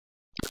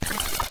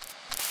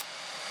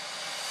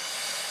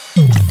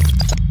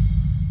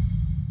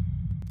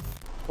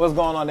What's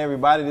going on,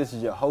 everybody? This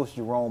is your host,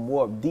 Jerome,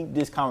 more of Deep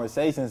Dish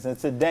Conversations, and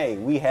today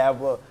we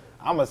have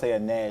I'm gonna say a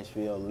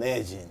Nashville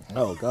legend.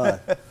 Oh God,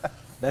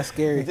 that's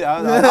scary.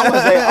 I'm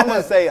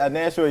gonna say a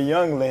Nashville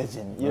young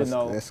legend.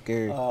 That's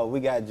scary. We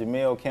got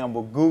Jamel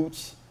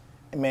Campbell-Gooch.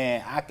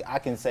 Man, I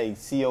can say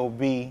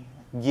COB,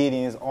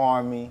 Gideon's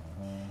Army.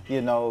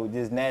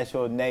 This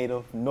Nashville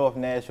native, North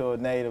Nashville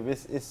native.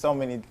 It's so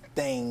many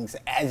things,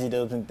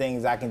 adjectives and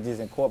things I can just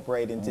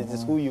incorporate into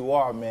just who you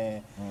are,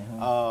 man.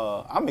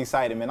 I'm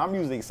excited, man. I'm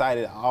usually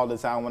excited all the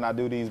time when I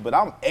do these, but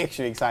I'm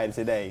extra excited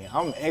today.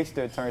 I'm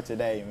extra turned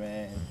today,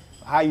 man.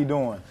 How you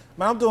doing?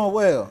 Man, I'm doing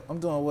well.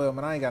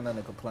 Man. I ain't got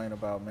nothing to complain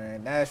about,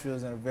 man.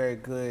 Nashville's in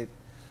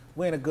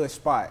we're in a good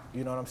spot.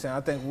 You know what I'm saying?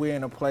 I think we're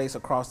in a place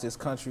across this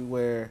country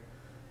where,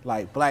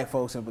 like, black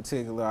folks in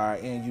particular are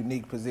in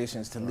unique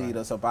positions to lead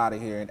us up out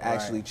of here and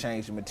actually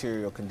change the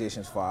material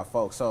conditions for our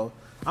folks. So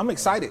I'm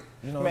excited.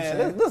 You know what I'm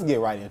saying? Let's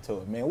get right into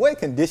it, man. What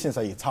conditions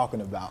are you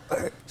talking about?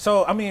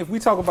 So, I mean, if we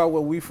talk about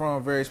where we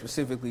from, very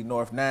specifically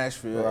North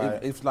Nashville,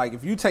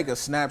 if you take a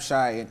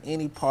snapshot in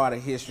any part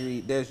of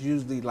history, there's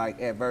usually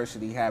like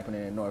adversity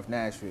happening in North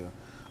Nashville.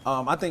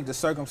 I think the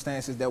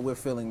circumstances that we're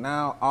feeling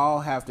now all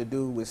have to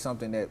do with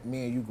something that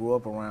me and you grew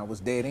up around,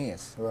 was dead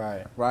ends.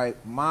 Right.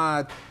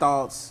 My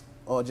thoughts,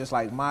 or just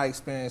like my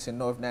experience in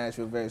North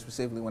Nashville, very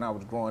specifically when I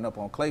was growing up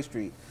on Clay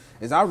Street,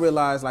 is I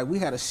realized like we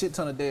had a shit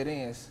ton of dead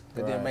ends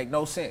that didn't make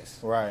no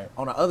sense.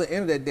 On the other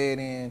end of that dead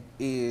end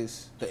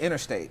is the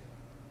interstate.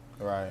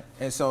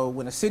 And so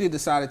when the city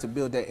decided to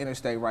build that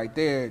interstate right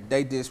there,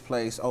 they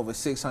displaced over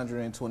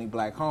 620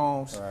 black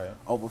homes,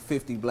 over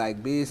 50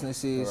 black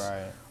businesses,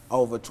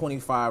 over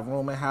 25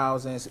 rooming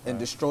housings, and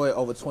destroyed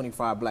over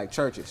 25 black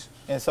churches.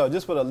 And so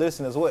just for the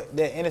listeners, what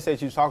that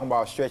interstate you're talking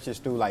about stretches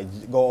through, like,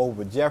 go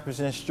over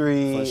Jefferson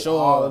Street,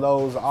 all of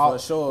those,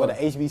 where the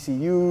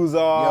HBCUs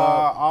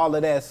are, all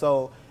of that.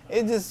 So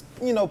it's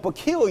just,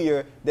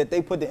 peculiar that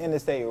they put the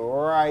interstate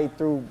right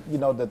through,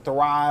 the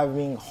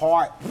thriving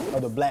heart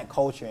of the black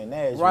culture in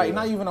Nashville. Right,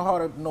 not even the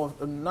heart of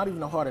not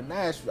even the heart of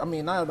Nashville. I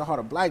mean, not the heart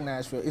of black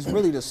Nashville. It's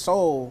really the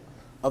soul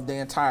of the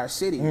entire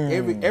city.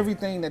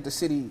 Everything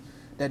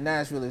that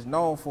Nashville is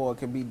known for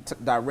can be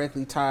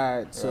directly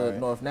tied to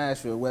North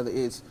Nashville, whether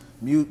it's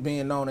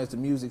being known as the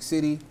Music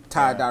City,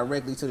 tied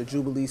directly to the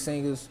Jubilee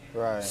Singers,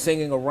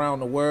 singing around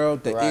the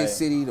world, the East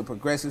City, the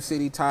Progressive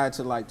City, tied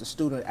to like the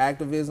student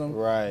activism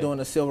during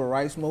the Civil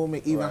Rights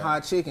Movement, even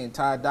Hot Chicken,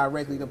 tied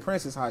directly to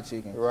Prince's Hot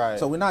Chicken.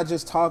 So we're not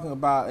just talking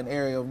about an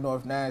area of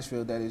North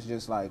Nashville that is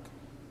just like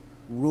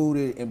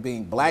rooted in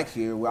being black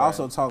here. We're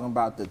also talking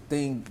about the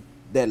thing,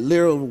 that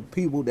literal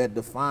people that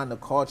define the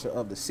culture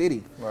of the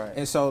city.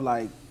 And so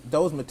like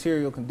those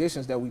material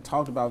conditions that we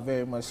talked about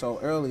very much so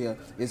earlier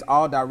is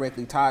all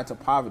directly tied to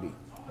poverty.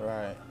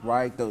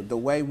 The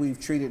way we've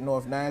treated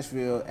North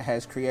Nashville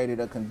has created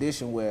a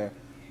condition where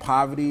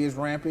poverty is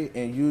rampant,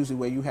 and usually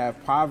where you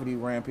have poverty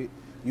rampant,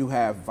 you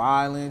have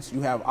violence,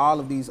 you have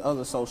all of these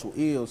other social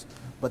ills.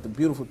 But the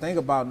beautiful thing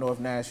about North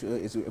Nashville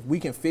is if we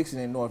can fix it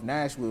in North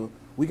Nashville,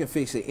 we can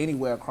fix it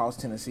anywhere across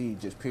Tennessee,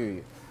 just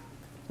period.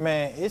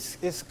 Man,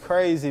 it's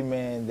crazy,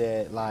 man,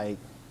 that like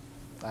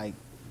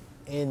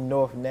in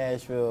North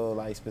Nashville,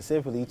 like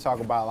specifically, you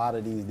talk about a lot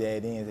of these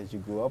dead ends that you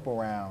grew up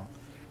around.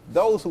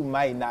 Those who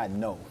might not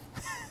know,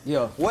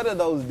 what are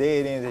those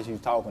dead ends that you're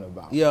talking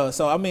about?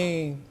 So I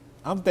mean,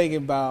 I'm thinking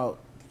about,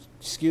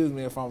 excuse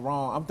me if I'm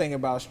wrong, I'm thinking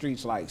about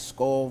streets like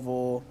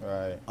Scoville,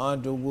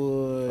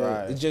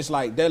 Underwood. It's just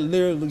like, they're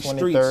literally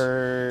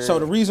streets. So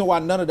the reason why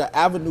none of the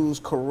avenues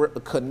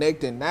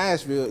connect in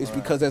Nashville is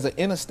because there's an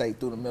interstate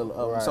through the middle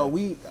of them. So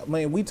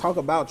we talk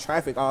about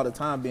traffic all the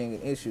time being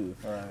an issue,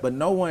 but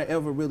no one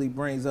ever really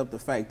brings up the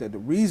fact that the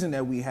reason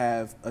that we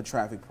have a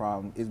traffic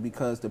problem is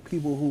because the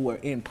people who were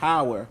in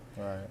power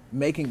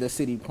making the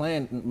city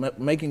planning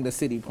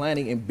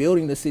and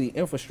building the city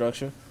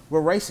infrastructure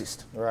were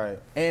racist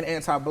and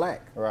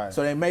anti-black.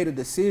 So they made a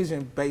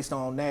decision based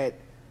on that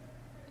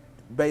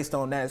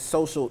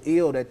social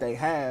ill that they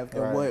have.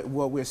 And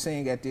what we're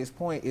seeing at this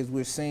point is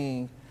we're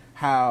seeing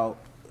how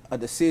a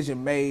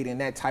decision made in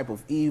that type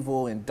of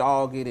evil and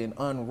dogged and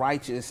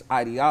unrighteous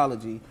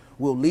ideology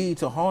will lead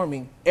to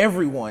harming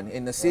everyone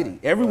in the city.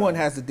 Everyone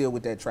has to deal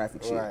with that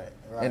traffic shit.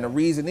 And the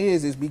reason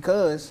is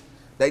because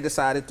they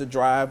decided to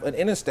drive an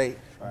interstate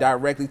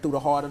directly through the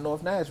heart of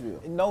North Nashville.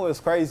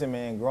 It's crazy,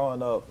 man,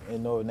 growing up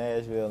in North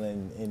Nashville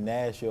and in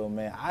Nashville,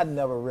 man, I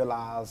never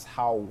realized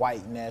how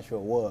white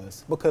Nashville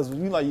was. Because,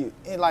 we talking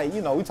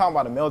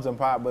about a melting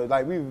pot, but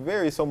like we were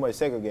very so much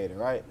segregated,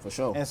 right? For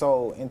sure. And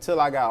so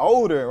until I got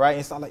older,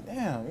 and so I'm like,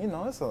 damn,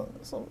 it's a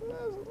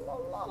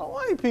lot of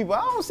white people. I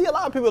don't see a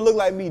lot of people look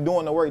like me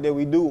doing the work that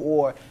we do,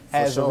 or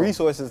has the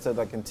resources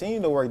to continue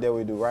the work that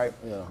we do, right?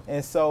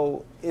 And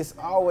so it's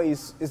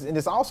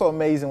also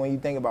amazing when you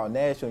think about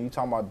Nashville, you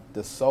talking about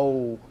the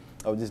soul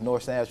of this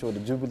North Nashville, the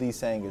Jubilee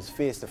Singers,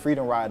 Fist, the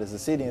Freedom Riders, the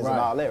Sit-ins, and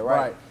all that,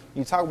 right?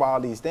 You talk about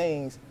all these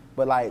things,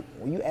 but like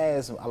when you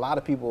ask a lot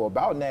of people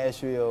about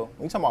Nashville,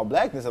 when you talk about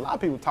blackness, a lot of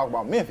people talk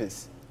about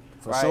Memphis.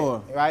 For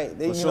sure. Right?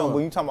 You know,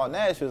 when you talk about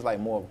Nashville, it's like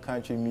more of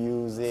country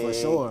music. For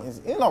sure.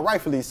 You know,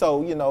 rightfully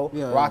so, you know,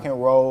 rock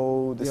and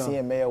roll, the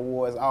CMA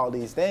Awards, all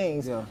these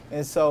things. Yeah.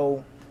 And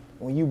so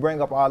when you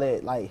bring up all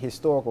that, like,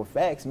 historical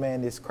facts,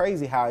 man, it's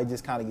crazy how it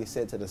just kind of gets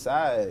set to the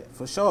side.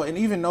 For sure. And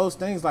even those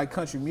things like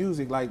country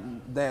music, like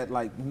that,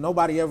 like,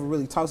 nobody ever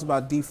really talks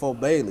about Defoe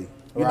Bailey.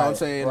 You know what I'm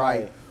saying?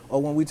 Right. Like,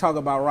 or when we talk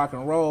about rock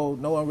and roll,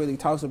 no one really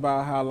talks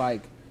about how,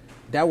 like,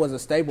 that was a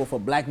staple for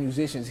black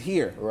musicians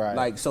here. Right.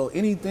 Like, so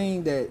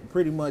anything that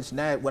pretty much,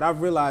 what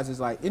I've realized is,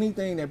 like,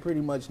 anything that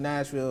pretty much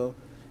Nashville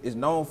is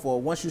known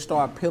for, once you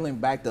start peeling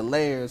back the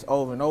layers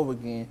over and over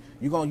again,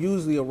 you're going to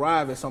usually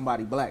arrive at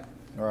somebody black.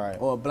 Right.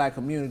 Or a black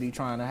community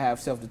trying to have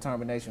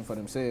self-determination for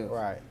themselves.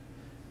 Right.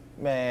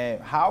 Man,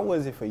 how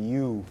was it for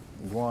you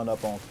growing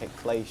up on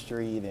Clay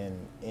Street and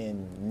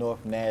in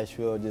North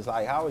Nashville? Just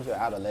like, how was your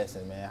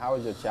adolescence, man? How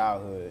was your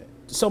childhood?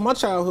 So my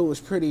childhood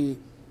was pretty,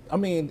 I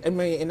mean,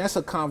 and that's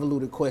a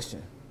convoluted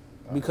question,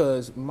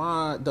 because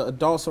the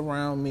adults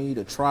around me,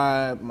 the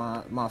tribe,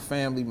 my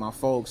family, my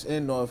folks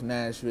in North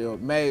Nashville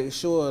made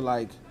sure,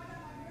 like,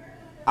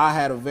 I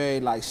had a very,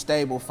 like,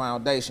 stable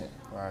foundation.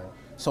 Right.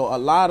 So a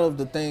lot of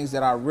the things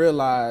that I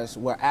realized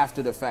were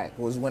after the fact,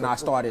 was when I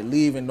started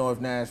leaving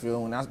North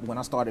Nashville, when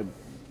I started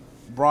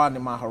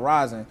broadening my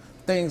horizon.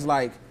 Things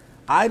like,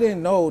 I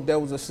didn't know there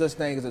was a such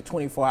thing as a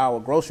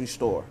 24-hour grocery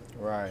store.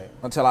 Right.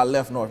 Until I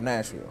left North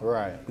Nashville.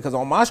 Right. Because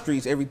on my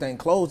streets, everything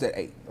closed at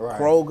 8. Right.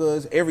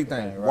 Kroger's,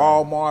 everything. Right.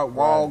 Walmart,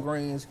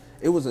 Walgreens.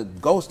 It was a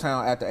ghost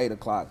town after 8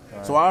 o'clock.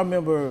 Right. So I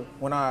remember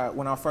when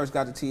I first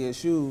got to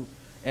TSU,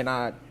 and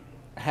I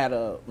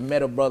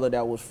met a brother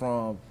that was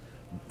from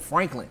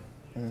Franklin.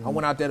 I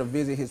went out there to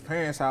visit his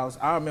parents' house.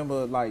 I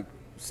remember, like,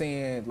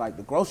 seeing, like,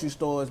 the grocery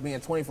stores being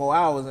 24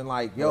 hours and,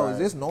 like, yo, is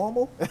this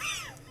normal?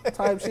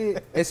 Type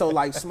shit. And so,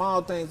 like,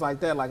 small things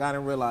like that, like, I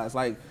didn't realize.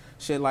 Like,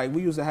 shit, like,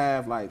 we used to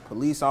have, like,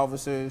 police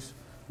officers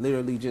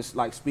literally just,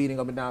 like, speeding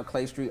up and down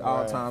Clay Street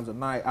all times of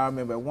night. I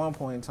remember at one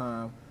point in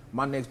time,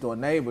 my next door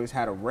neighbors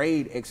had a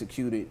raid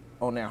executed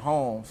on their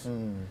homes,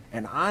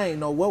 and I ain't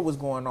know what was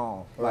going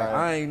on. Like,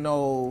 I ain't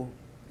know,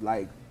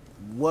 like,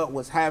 what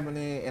was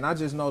happening, and I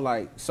just know,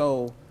 like,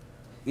 so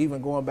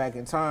even going back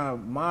in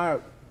time, my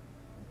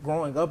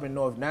growing up in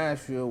North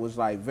Nashville was,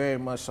 like, very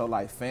much so,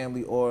 like,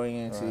 family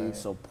oriented,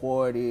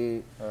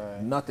 supported,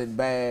 nothing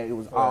bad. It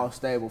was all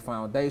stable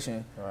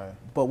foundation.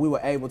 But we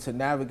were able to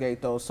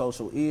navigate those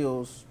social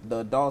ills. The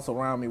adults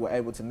around me were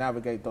able to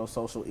navigate those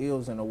social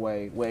ills in a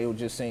way where it would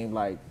just seem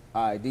like,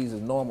 all right, these are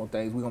normal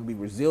things. We're gonna be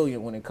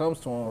resilient when it comes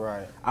to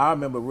them. I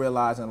remember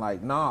realizing,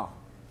 like, nah,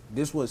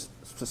 this was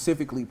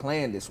specifically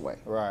planned this way.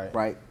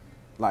 Right.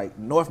 Like,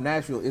 North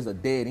Nashville is a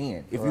dead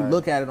end. If you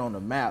look at it on the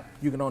map,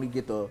 you can only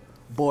get to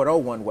Bordeaux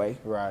one way.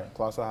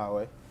 Plaza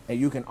Highway. And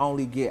you can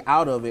only get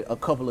out of it a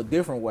couple of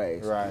different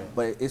ways.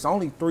 But it's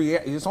only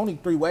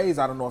three ways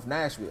out of North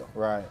Nashville.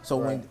 So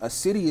when a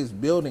city is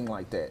building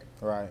like that,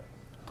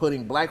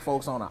 putting black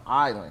folks on an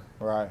island,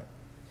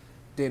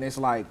 then it's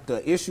like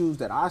the issues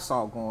that I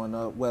saw growing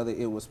up, whether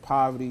it was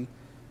poverty,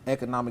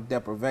 economic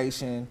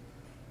deprivation,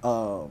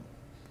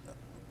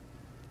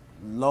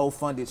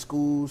 low-funded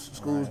schools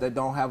that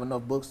don't have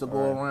enough books to go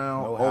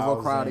around,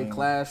 overcrowded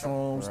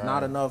classrooms,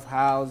 not enough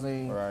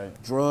housing,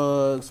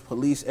 drugs,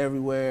 police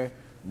everywhere.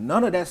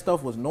 None of that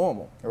stuff was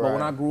normal. But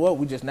when I grew up,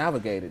 we just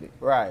navigated it.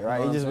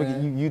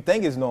 You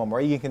think it's normal,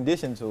 right? You get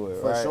conditioned to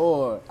it, For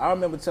sure. I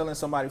remember telling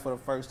somebody for the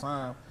first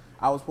time,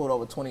 I was pulled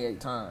over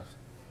 28 times.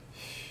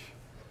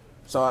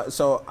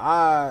 So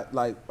I,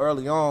 like,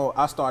 early on,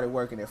 I started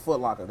working at Foot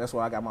Locker. That's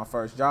where I got my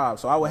first job.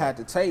 So I would have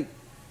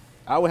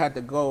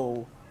to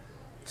go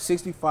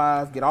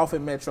 65, get off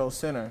at Metro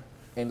Center,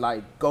 and,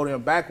 like, go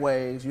them back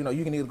ways. You know,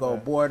 you can either go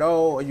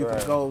Bordeaux or you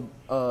can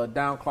go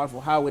down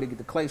Clarksville Highway to get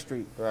to Clay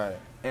Street.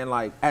 And,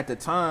 like, at the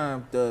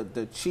time,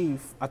 the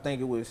chief, I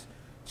think it was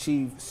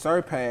Chief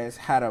Surpass,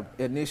 had an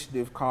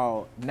initiative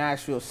called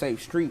Nashville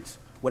Safe Streets,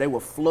 where they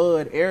would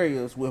flood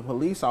areas with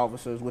police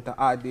officers with the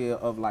idea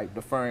of, like,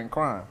 deferring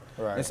crime.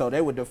 And so they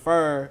would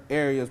defer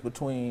areas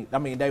between,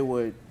 they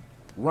would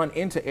run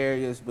into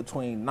areas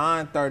between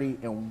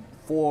 9:30 and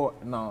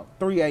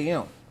 3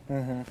 a.m.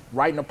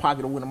 Right in the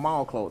pocket of when the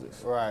mall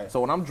closes.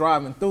 So when I'm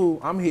driving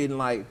through, I'm hitting,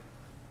 like,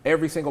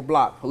 every single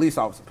block, police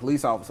officer,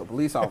 police officer,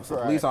 police officer,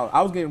 police officer.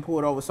 I was getting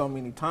pulled over so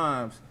many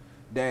times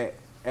that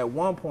at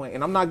one point,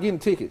 and I'm not getting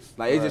tickets,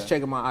 like, it's just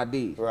checking my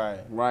ID.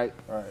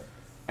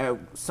 At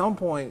some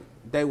point,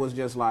 they was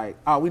just like,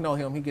 oh, we know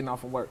him, he getting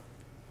off from work.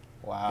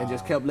 And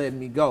just kept letting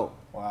me go.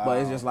 But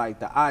it's just like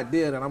the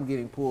idea that I'm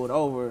getting pulled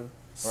over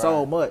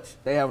so much.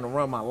 They having to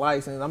run my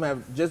license. I'm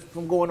having just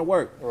from going to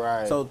work.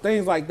 So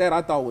things like that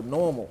I thought were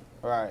normal.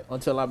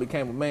 Until I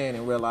became a man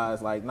and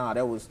realized, like, nah,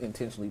 that was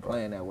intentionally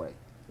planned that way.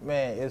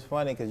 Man, it's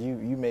funny because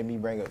you made me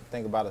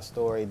think about a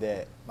story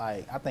that,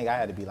 like, I think I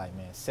had to be, like,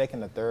 man,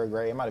 2nd or 3rd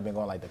grade. It might have been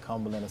going, like, to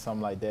Cumberland or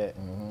something like that.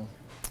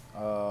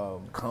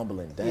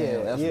 Cumberland,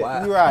 damn, that's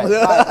wild. You're right.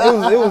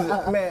 Like, it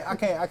was, man. I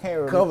can't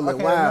remember.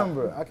 Cumberland,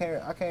 I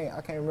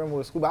can't remember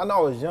what school. But I know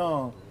I was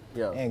young,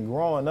 and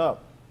growing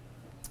up,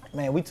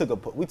 man, we took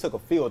a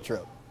field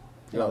trip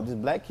You know,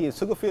 just black kids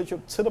took a field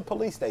trip to the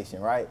police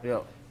station, right? Yeah.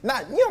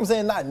 Not, you know what I'm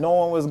saying, not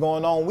knowing what's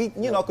going on.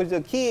 You know, because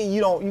you're a kid,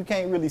 you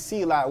can't really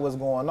see a lot of what's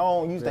going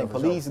on. You think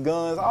police,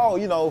 guns,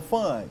 you know,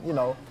 fun, you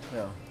know.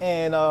 Yeah.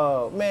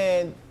 And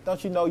man,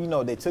 don't you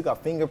know, they took our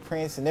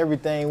fingerprints and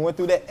everything, went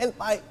through that, and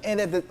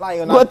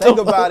when I think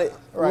about it,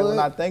 right? When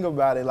I think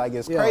about it, like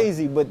it's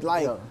crazy, but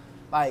like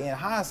in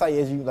hindsight,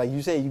 as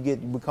you said, you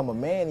become a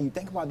man, and you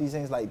think about these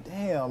things, like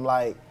damn,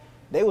 like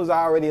they was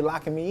already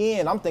locking me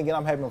in. I'm thinking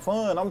I'm having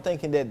fun. I'm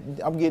thinking that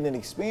I'm getting an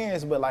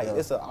experience, but like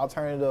it's an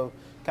alternative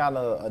kind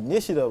of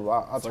initiative,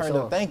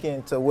 alternative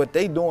thinking to what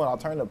they doing,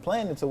 alternative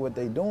planning to what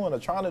they doing or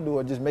trying to do,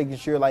 or just making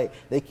sure like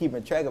they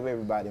keeping track of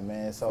everybody,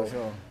 man. So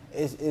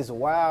it's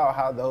wild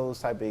how those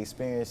type of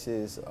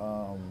experiences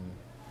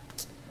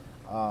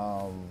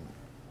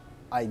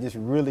like just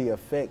really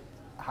affect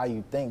how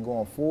you think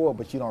going forward,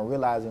 but you don't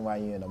realize it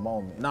while you're in the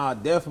moment. Nah,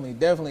 definitely.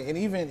 And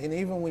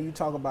even when you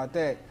talk about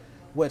that,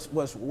 what's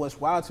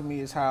wild to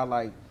me is how,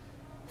 like,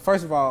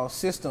 first of all,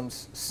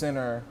 systems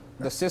center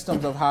the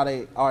systems of how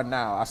they are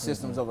now, our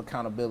systems of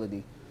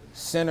accountability,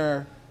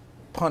 center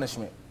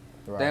punishment.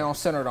 Right. They don't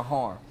center the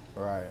harm.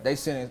 Right. They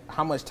center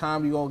how much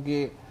time you gonna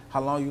get,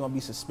 how long you gonna be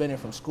suspended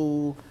from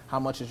school, how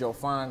much is your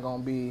fine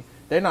gonna be.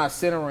 They're not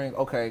centering,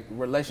 okay,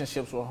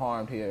 relationships were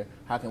harmed here,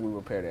 how can we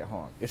repair that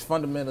harm? It's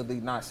fundamentally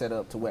not set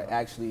up to where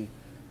actually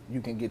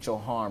you can get your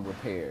harm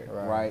repaired,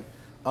 right?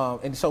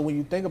 And so when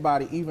you think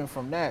about it, even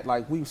from that,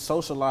 like we've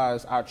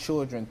socialized our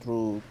children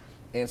through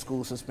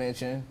in-school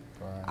suspension,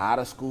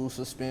 out-of-school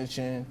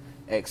suspension,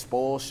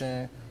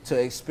 expulsion, to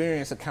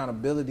experience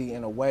accountability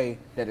in a way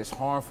that is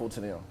harmful to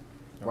them,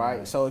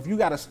 right? So if you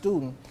got a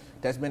student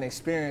that's been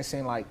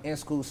experiencing like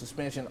in-school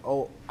suspension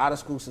or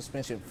out-of-school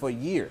suspension for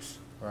years,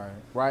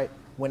 right?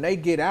 When they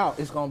get out,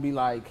 it's gonna be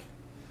like,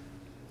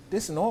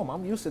 this is normal,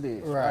 I'm used to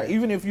this, right?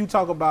 Even if you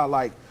talk about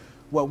like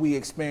what we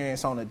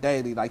experience on a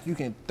daily, like you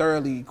can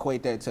thoroughly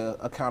equate that to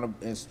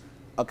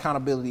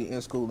accountability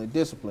in school and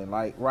discipline,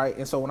 like, right?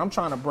 And so when I'm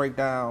trying to break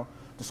down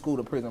the school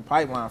to prison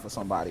pipeline for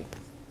somebody,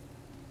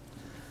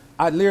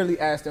 I literally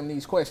ask them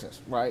these questions,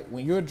 right?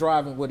 When you're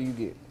driving, what do you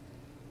get?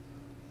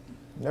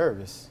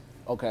 Nervous.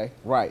 Okay,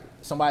 right.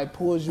 Somebody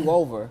pulls you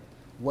over,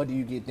 what do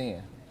you get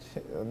then?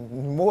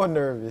 More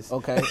nervous.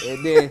 Okay,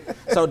 and then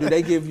so do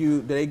they give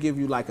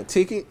you like a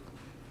ticket?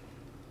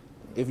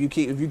 If you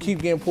keep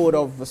getting pulled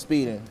over for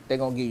speeding, they're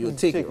gonna give you a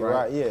ticket,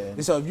 right? Yeah.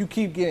 And so if you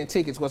keep getting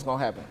tickets, what's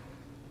gonna happen?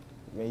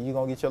 Man, you're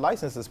gonna get your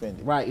license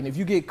suspended. Right, and if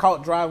you get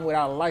caught driving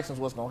without a license,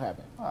 what's gonna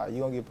happen?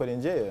 You're gonna get put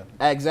in jail.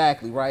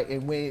 Exactly, right.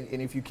 And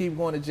if you keep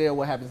going to jail,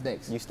 what happens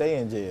next? You stay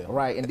in jail.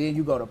 Right, and then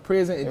you go to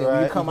prison, and then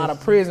when you come out of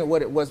prison,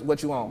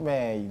 what you on?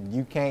 Man,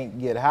 you can't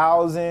get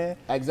housing.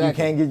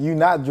 Exactly. You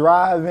not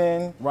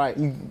driving. Right.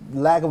 You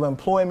lack of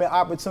employment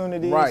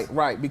opportunities.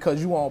 Right,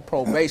 because you on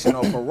probation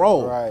or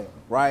parole.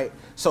 Right.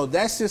 So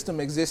that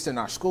system exists in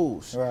our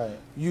schools. Right.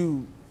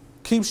 You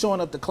keep showing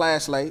up to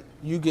class late,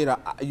 you get a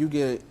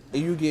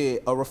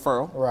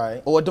referral,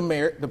 right, or a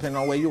demerit, depending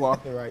on where you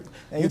are. Right,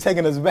 and you're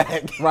taking us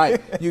back.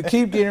 Right, you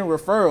keep getting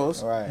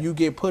referrals. Right, you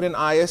get put in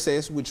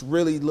ISS, which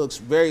really looks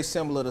very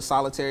similar to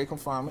solitary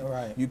confinement.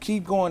 Right, you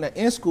keep going to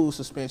in-school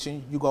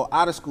suspension. You go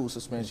out of school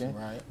suspension.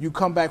 Right, you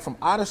come back from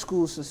out of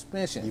school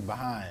suspension. You're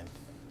behind.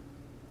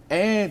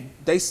 And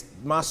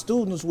my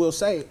students will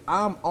say,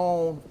 I'm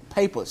on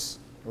papers.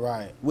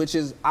 Right. Which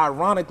is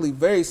ironically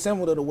very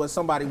similar to what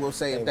somebody will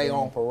say if they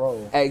on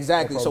parole.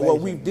 Exactly. So what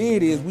we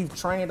did is we've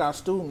trained our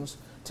students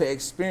to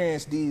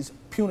experience these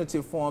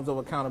punitive forms of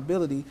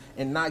accountability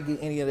and not get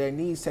any of their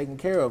needs taken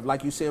care of.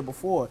 Like you said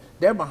before,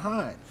 they're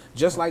behind.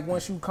 Just like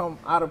once you come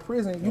out of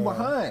prison, you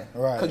behind.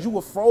 Right. Because you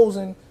were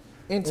frozen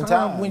in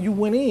time when you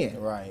went in.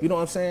 Right. You know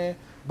what I'm saying?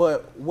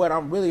 But what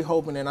I'm really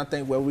hoping, and I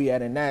think where we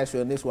at in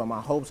Nashville, and this is where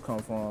my hopes come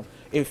from,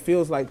 it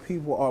feels like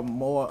people are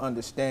more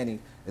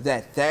understanding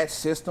that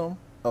system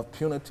of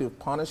punitive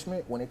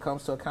punishment when it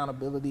comes to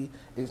accountability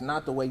is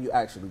not the way you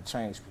actually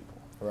change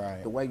people.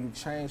 Right. The way you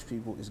change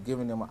people is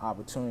giving them an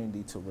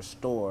opportunity to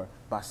restore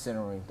by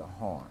centering the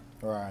harm.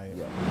 Right.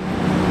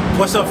 Yeah.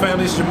 What's up,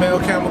 family? It's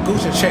Jamel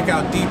Campbell-Gooch, and check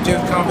out Deep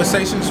Depth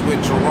Conversations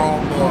with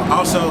Jerome.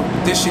 Also,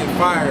 this shit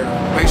fire.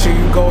 Make sure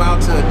you go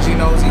out to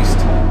Gino's East.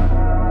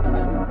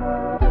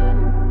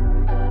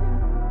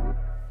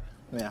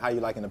 Man, how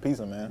you liking the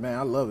pizza, man? Man,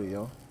 I love it,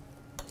 yo.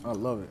 I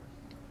love it.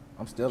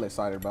 I'm still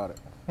excited about it.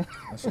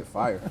 That shit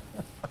fire.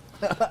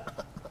 That's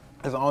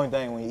the only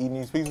thing when you eating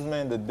these pizzas,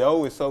 man. The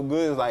dough is so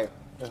good. It's like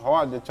it's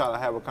hard to try to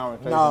have a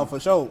conversation. No, for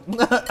sure.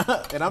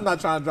 And I'm not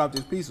trying to drop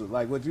this pizza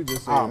like what you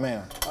just said. Oh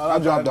man, I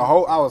dropped the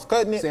whole. I was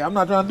cutting it. See, I'm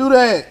not trying to do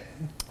that.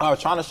 I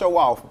was trying to show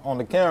off on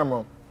the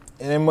camera,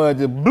 and then mud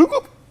just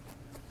bloop.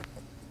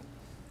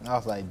 I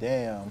was like,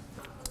 damn.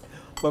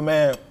 But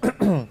man,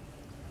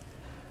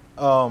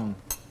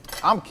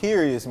 I'm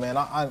curious, man.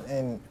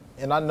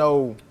 And I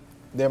know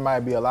there might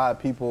be a lot of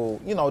people,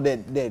 you know,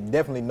 that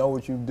definitely know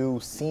what you do,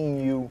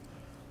 seen you,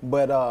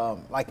 but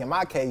like in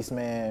my case,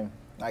 man,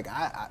 like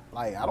I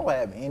don't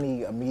have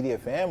any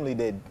immediate family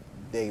that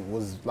they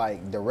was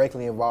like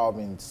directly involved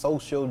in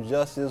social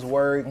justice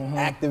work,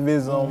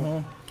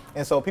 activism,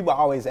 And so people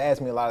always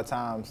ask me a lot of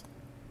times,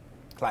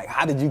 like,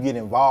 how did you get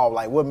involved?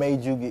 Like, what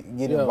made you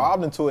get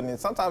involved into it? And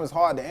sometimes it's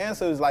hard to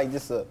answer. It's like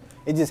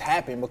it just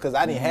happened because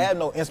I didn't have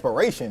no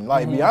inspiration.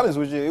 Like, be honest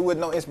with you, it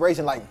wasn't no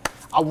inspiration. Like,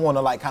 I want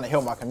to like kind of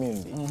help my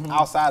community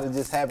outside of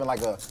just having like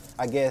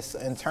I guess,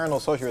 internal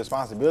social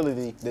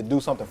responsibility to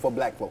do something for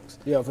Black folks.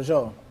 Yeah, for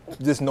sure.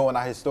 Just knowing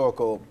our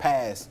historical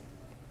past.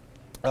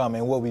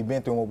 And what we've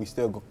been through and what we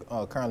still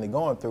currently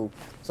going through.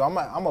 So I'm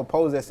gonna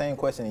pose that same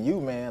question to you,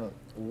 man.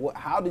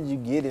 How did you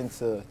get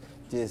into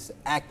just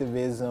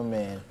activism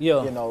and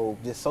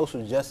just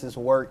social justice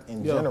work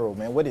in general,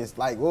 man? Where did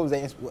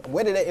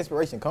that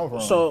inspiration come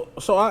from?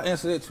 So I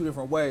answered it 2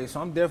 different ways.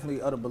 So I'm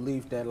definitely of the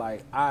belief that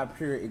like our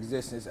pure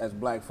existence as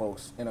Black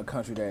folks in a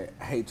country that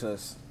hates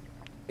us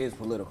is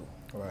political.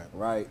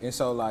 Right. And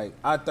so like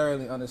I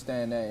thoroughly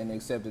understand that and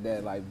accepted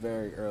that like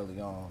very early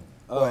on.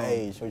 What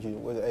age?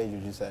 What age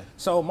would you say?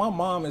 So my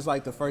mom is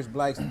like the first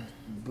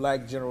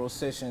Black General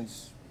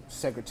Sessions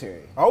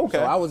secretary. Okay.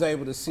 So I was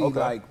able to see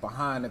like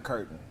behind the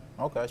curtain.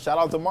 Okay, shout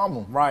out to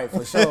mama. Right,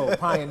 for sure,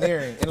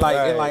 pioneering. And like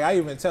I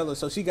even tell her,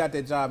 so she got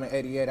that job in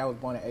 88, I was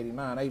born in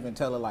 89. I even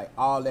tell her like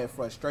all that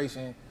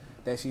frustration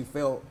that she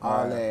felt,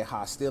 all that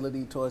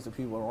hostility towards the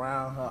people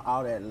around her,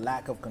 all that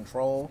lack of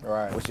control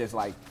was just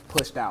like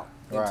pushed out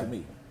into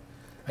me.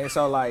 And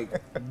so like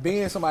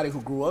being somebody who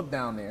grew up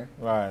down there,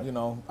 you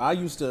know, I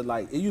used to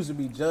like, it used to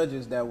be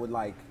judges that would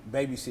like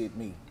babysit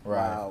me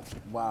while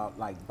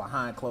like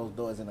behind closed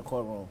doors in the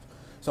courtrooms.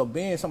 So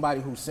being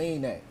somebody who's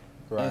seen that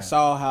and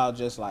saw how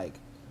just like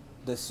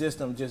the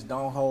system just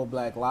don't hold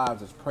Black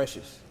lives as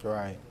precious.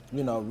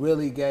 You know,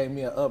 really gave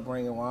me an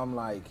upbringing where I'm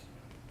like,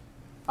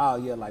 oh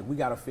yeah, like we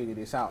gotta figure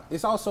this out.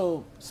 It's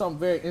also something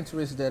very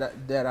interesting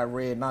that I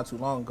read not too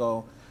long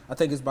ago. I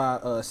think it's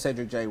by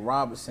Cedric J.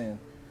 Robinson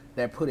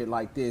that put it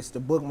like this.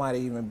 The book might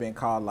have even been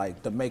called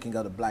like The Making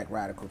of the Black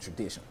Radical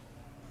Tradition.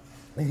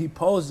 And he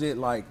posed it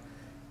like,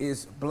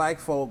 is Black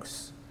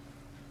folks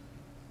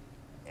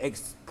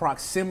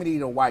proximity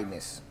to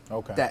whiteness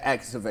that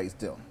activates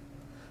them.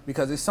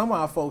 Because it's some of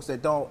our folks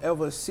that don't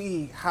ever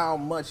see how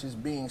much is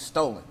being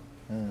stolen,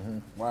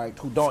 right?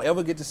 Who don't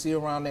ever get to see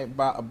around that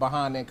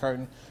behind that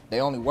curtain. They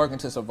only working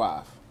to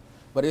survive.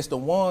 But it's the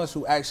ones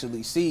who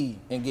actually see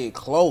and get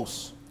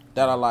close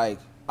that are like,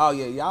 oh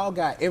yeah, y'all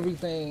got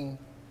everything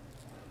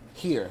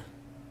here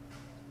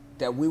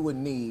that we would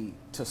need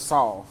to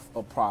solve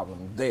a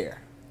problem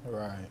there.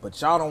 But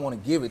y'all don't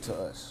want to give it to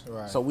us.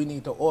 So we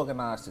need to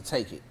organize to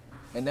take it.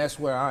 And that's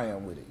where I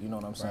am with it, you know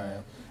what I'm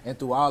saying? And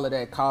through all of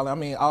that calling, I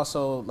mean,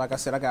 also, like I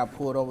said, I got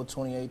pulled over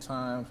 28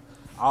 times.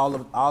 All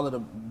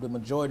of the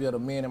majority of the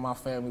men in my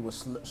family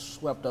was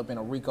swept up in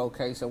a RICO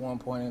case at one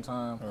point in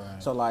time.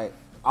 So like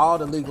all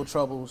the legal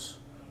troubles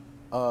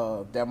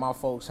that my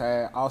folks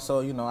had. Also,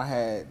 you know, I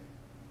had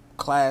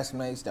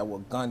classmates that were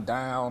gunned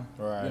down.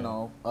 You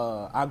know,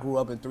 I grew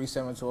up in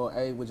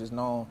 37208, which is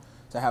known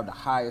to have the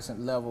highest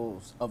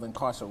levels of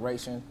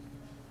incarceration.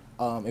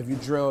 If you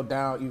drill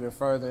down even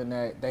further in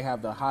that, they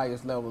have the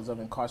highest levels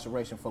of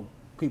incarceration for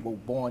people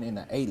born in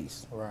the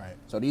 80s.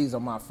 So these are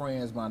my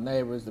friends, my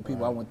neighbors, the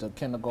people I went to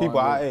kindergarten with. People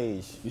our with.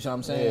 age. You see what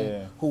I'm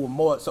saying? Who were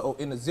more, so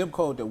in the zip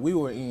code that we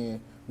were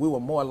in, we were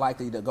more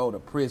likely to go to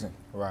prison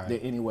than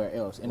anywhere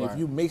else. And if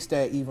you mix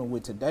that even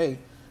with today,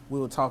 we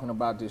were talking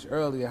about this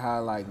earlier,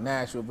 how like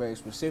Nashville very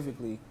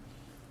specifically,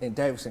 in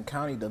Davidson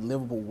County, the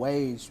livable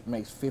wage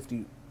makes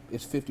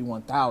it's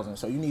 51,000.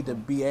 So you need to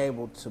be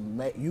able to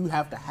make, you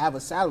have to have a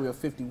salary of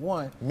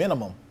 51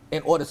 minimum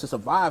in order to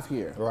survive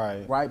here.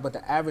 Right. But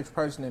the average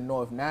person in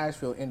North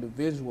Nashville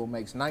individual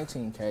makes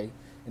 19K,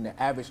 and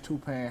the average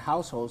 2-parent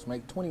households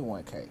make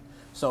 21K.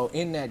 So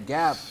in that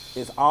gap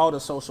is all the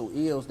social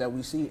ills that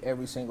we see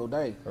every single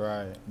day.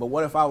 But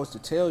what if I was to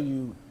tell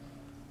you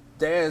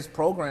there's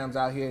programs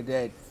out here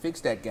that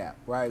fix that gap,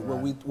 right?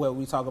 Where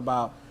we talk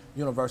about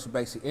universal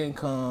basic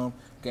income,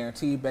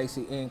 guaranteed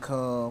basic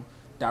income,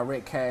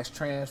 direct cash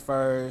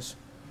transfers.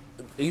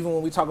 Even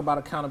when we talk about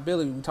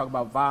accountability, we talk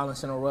about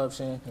violence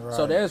interruption.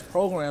 So there's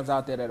programs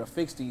out there that'll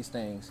fix these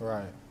things.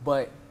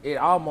 But it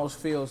almost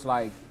feels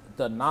like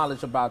the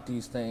knowledge about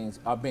these things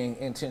are being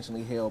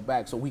intentionally held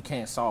back, so we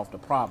can't solve the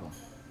problem.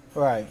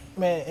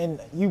 Man, and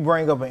you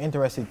bring up an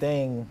interesting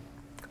thing.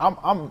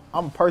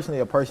 I'm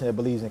personally a person that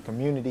believes in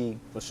community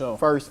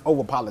first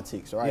over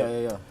politics,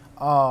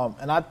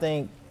 And I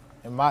think,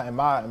 in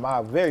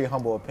my very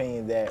humble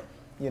opinion, that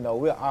you know,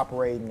 we're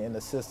operating in a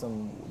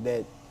system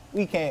that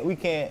we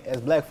can't,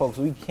 as Black folks,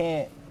 we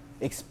can't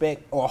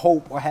expect or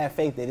hope or have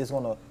faith that it's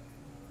gonna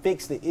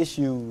fix the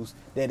issues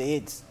that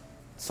it's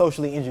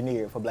socially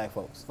engineered for Black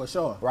folks.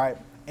 Right?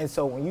 And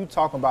so when you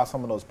talk about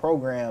some of those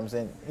programs,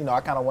 and you know,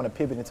 I kind of want to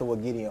pivot into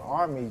what Gideon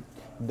Army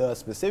does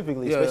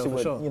specifically, especially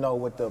with you know,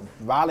 with the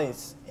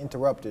violence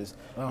interrupters.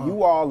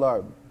 You all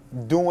are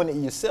doing it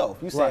yourself.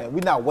 You saying we're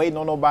not waiting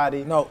on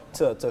nobody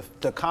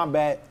to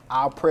combat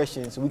our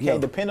oppressions. We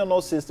can't depend on no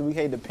system. We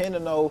can't depend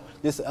on no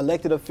this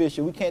elected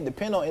official. We can't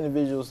depend on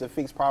individuals to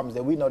fix problems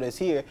that we know that's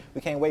here.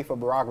 We can't wait for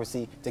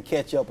bureaucracy to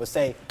catch up and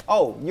say,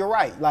 oh, you're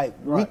right. Like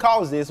we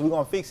caused this, we're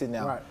gonna fix it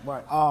now.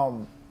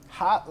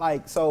 How,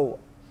 like, so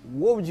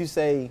what would you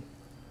say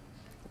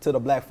to the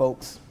black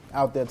folks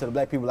out there, to the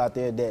black people out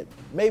there that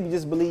maybe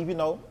just believe,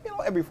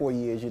 every 4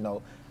 years,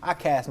 I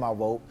cast my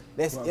vote.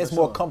 It's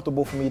more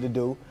comfortable for me to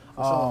do.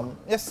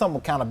 There's some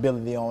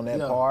accountability on that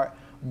part,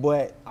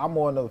 but I'm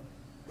on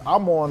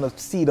the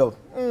seat of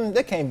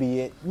that can't be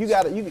it. We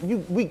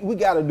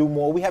gotta do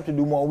more. We have to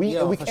do more.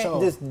 We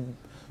can't just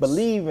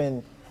believe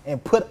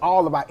and put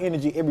all of our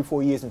energy every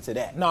 4 years into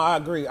that. No, I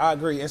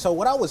agree. And so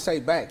what I would say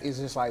back is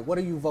just like, what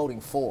are you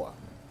voting for?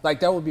 Like,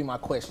 that would be my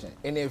question.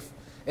 And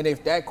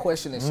if that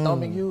question is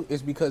stumping you,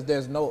 it's because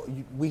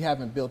we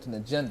haven't built an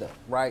agenda,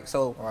 right?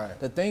 So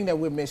the thing that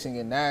we're missing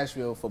in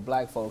Nashville for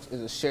black folks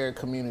is a shared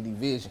community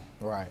vision.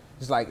 Right.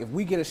 It's like, if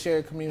we get a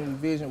shared community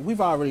vision, we've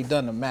already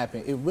done the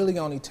mapping. It really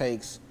only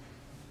takes,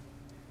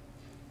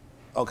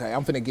 okay,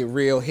 I'm finna get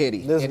real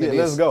heady.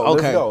 Let's go.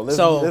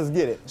 Let's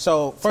get it.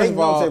 So first of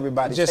all,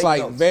 everybody. Just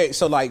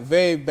like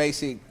very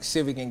basic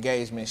civic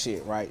engagement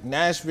shit, right?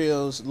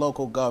 Nashville's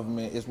local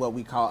government is what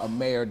we call a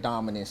mayor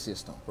dominant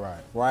system.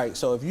 Right.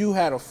 So if you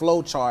had a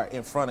flow chart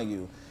in front of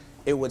you,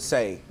 it would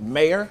say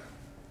mayor,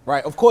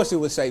 right? Of course it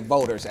would say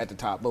voters at the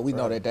top, but we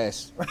know that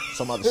that's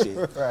some other shit.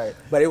 Right.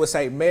 But it would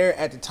say mayor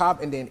at the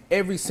top, and then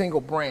every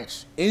single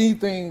branch,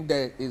 anything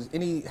that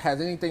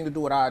has anything to do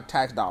with our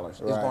tax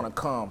dollars is going to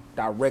come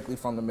directly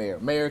from the mayor.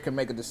 Mayor can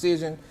make a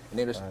decision, and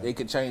then it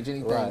can change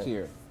anything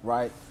here,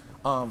 right?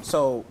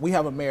 So we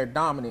have a mayor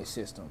dominant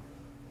system.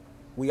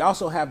 We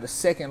also have the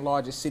second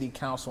largest city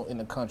council in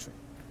the country.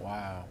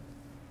 Wow.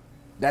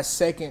 That's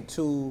second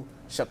to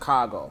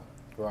Chicago.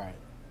 Right.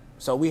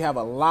 So we have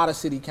a lot of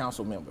city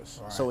council members.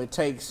 Right. So it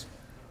takes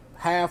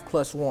half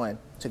plus one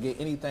to get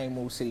anything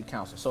moved city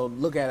council. So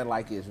look at it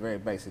like this, very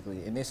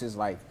basically. And this is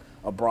like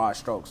a broad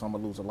stroke, so I'm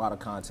gonna lose a lot of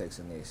context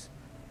in this.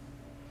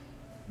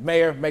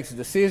 Mayor makes a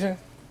decision,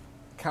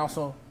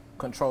 council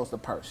controls the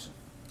purse.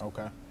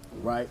 Okay.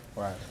 Right?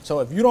 Right. So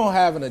if you don't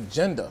have an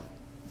agenda,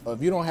 or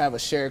if you don't have a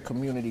shared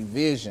community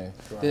vision,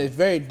 then it's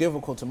very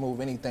difficult to move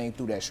anything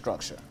through that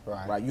structure.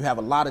 Right? You have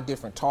a lot of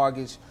different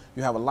targets.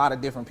 You have a lot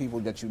of different people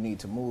that you need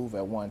to move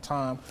at one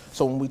time.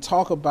 So when we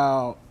talk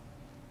about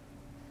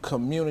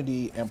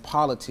community and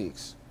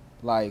politics,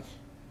 like,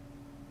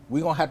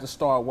 we're going to have to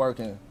start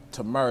working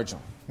to merge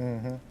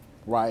them,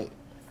 right?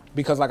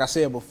 Because like I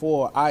said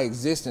before, our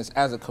existence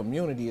as a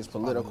community is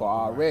political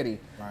already.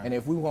 Right. And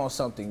if we want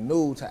something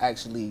new to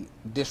actually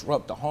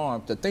disrupt the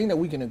harm, the thing that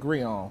we can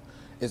agree on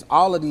is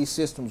all of these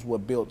systems were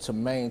built to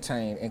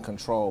maintain and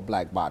control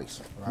black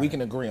bodies. Right. We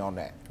can agree on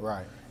that.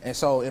 Right. And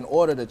so in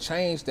order to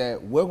change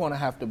that, we're going to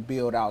have to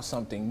build out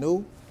something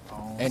new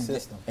and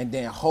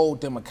then hold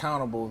them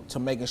accountable to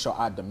making sure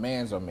our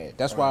demands are met.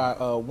 That's why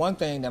one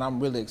thing that I'm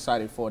really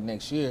excited for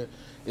next year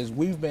is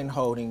we've been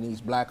holding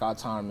these black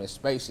autonomous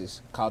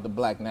spaces called the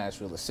Black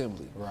Nashville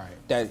Assembly.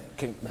 Right.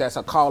 That's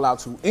a call out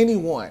to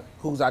anyone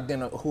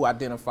who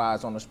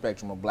identifies on the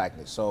spectrum of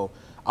blackness. So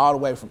all the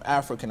way from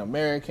African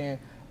American,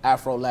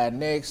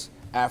 Afro-Latinx,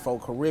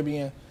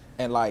 Afro-Caribbean,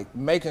 and like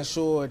making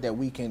sure that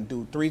we can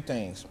do three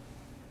things.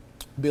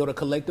 Build a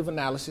collective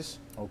analysis.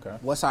 Okay.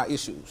 What's our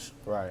issues?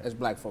 Right. As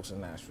black folks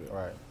in Nashville.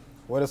 Right.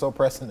 What is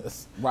oppressing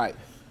us? Right.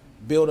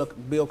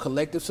 Build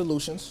collective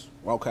solutions.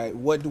 Okay.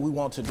 What do we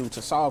want to do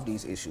to solve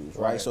these issues?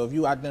 Right. So if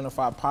you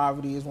identify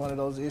poverty as one of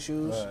those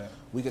issues,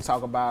 we can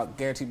talk about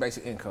guaranteed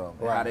basic income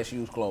and how that's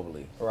used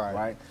globally.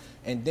 Right.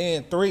 And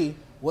then three,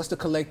 what's the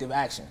collective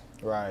action?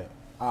 Right.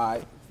 All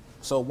right.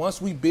 So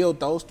once we build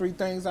those three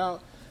things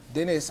out,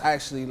 then it's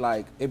actually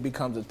like it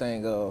becomes a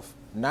thing of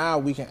now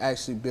we can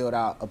actually build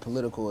out a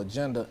political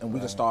agenda and we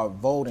can start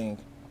voting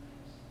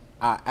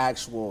our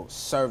actual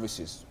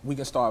services. We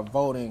can start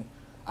voting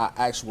our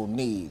actual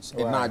needs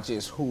and not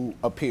just who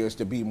appears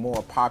to be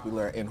more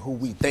popular and who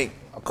we think.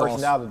 A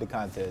personality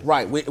contest.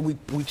 Right.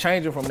 We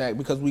change it from that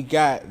because we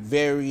got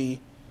very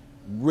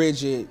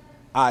rigid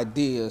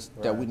ideas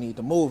that we need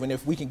to move. And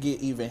if we can get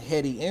even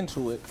heady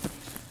into it,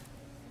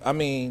 I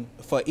mean,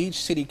 for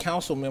each city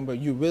council member,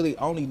 you really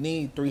only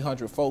need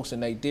 300 folks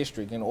in their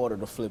district in order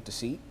to flip the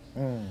seat.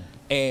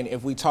 And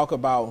if we talk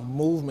about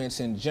movements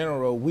in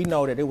general, we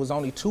know that it was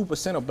only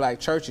 2% of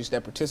black churches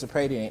that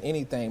participated in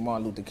anything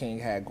Martin Luther King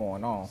had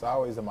going on. It's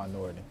always a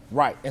minority.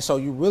 Right. And so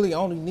you really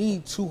only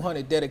need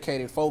 200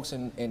 dedicated folks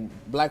and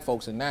black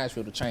folks in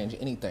Nashville to change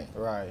anything.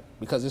 Right.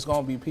 Because it's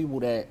going to be people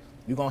that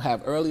you're going to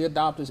have early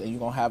adopters and you're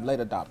going to have late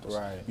adopters.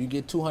 Right. You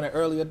get 200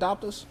 early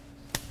adopters,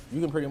 you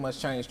can pretty much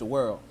change the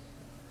world.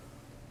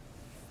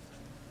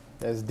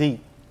 That's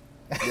deep.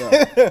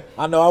 Yeah.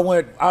 I know. I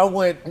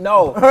went.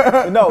 No,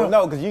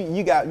 because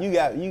you got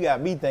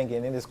me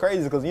thinking, and it's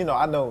crazy because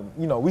I know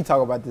we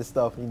talk about this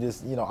stuff, you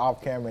just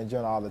off camera and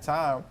journal all the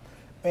time,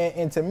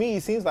 and to me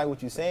it seems like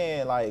what you're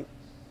saying, like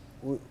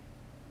we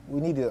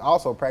need to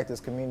also practice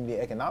community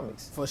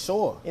economics for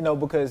sure.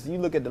 Because you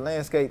look at the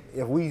landscape,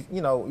 if we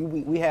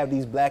we have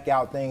these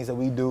blackout things that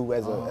we do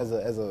as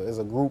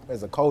a group,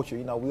 as a culture,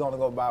 we only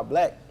go by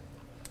black,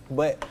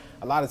 but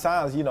a lot of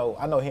times I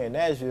know here in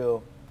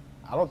Nashville.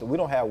 We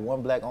don't have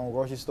one black-owned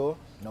grocery store.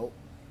 Nope.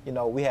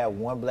 We have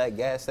one black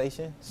gas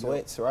station,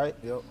 Sweats, right?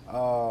 Yep.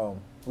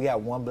 We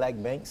have one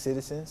black bank,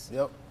 Citizens.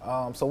 Yep.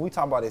 So we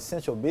talk about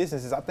essential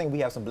businesses. I think we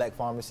have some black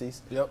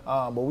pharmacies. Yep.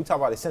 But we talk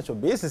about essential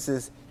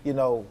businesses, you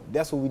know,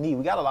 that's what we need.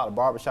 We got a lot of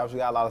barbershops, we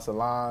got a lot of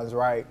salons,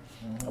 right?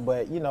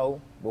 But, you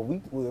know, but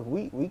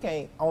we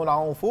can't own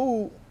our own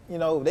food. You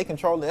know, they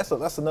control it.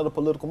 That's another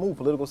political move,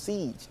 political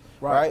siege,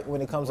 right?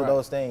 When it comes to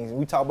those things, and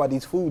we talk about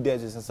these food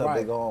deserts and stuff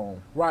that go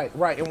on.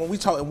 Right. And when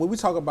we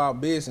talk about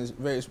business,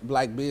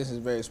 black business,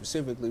 very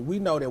specifically, we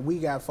know that we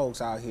got folks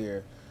out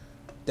here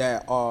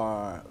that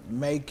are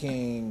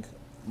making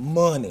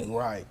money.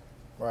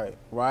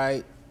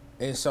 Right.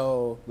 And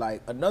so,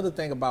 like, another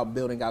thing about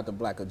building out the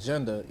black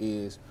agenda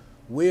is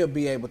we'll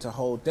be able to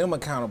hold them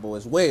accountable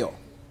as well.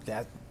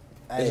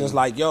 It's just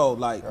like, yo,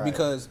 like,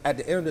 because at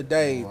the end of the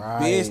day,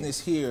 business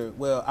here,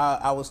 well,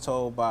 I was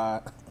told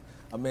by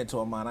a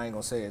mentor of mine, I ain't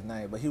gonna say his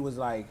name, but he was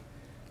like,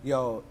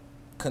 yo,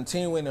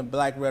 continuing the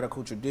black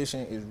radical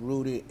tradition is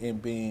rooted in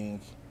being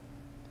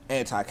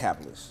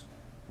anti-capitalist,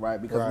 right?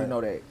 Because we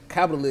know that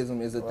capitalism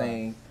is a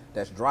thing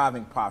that's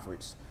driving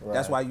profits.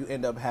 That's why you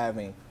end up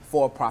having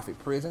for-profit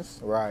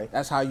prisons.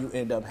 That's how you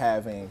end up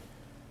having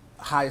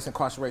highest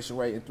incarceration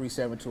rate in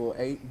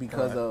 37208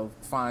 because of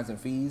fines and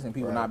fees and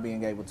people not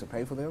being able to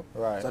pay for them.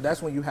 So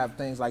that's when you have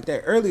things like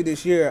that. Early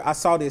this year, I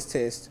saw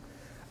this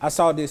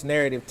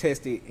narrative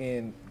tested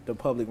in the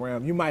public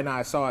realm. You might not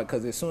have saw it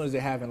because as soon as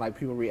it happened, like,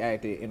 people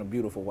reacted in a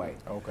beautiful way.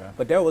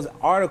 But there was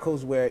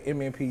articles where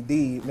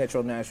MNPD,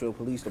 Metro Nashville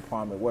Police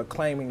Department, were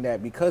claiming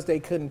that because they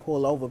couldn't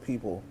pull over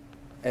people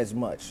as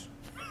much,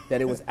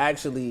 that it was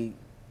actually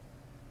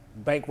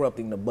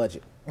bankrupting the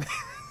budget.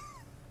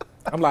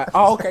 I'm like,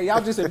 oh, okay, y'all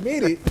just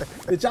admitted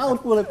that y'all was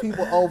pulling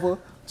people over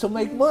to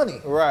make money.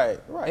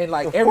 And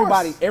like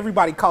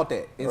everybody caught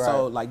that. And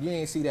so like you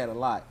ain't see that a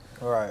lot.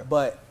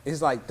 But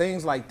it's like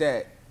things like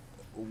that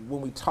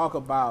when we talk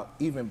about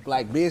even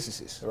black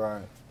businesses.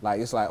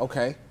 Like it's like,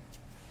 okay,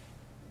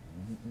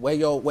 where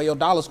your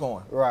dollars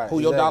going?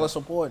 Who your dollar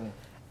supporting?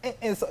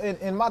 And so,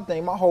 and my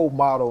thing, my whole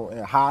model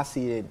and how I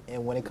see it,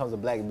 and when it comes to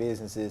black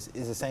businesses,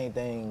 is the same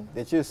thing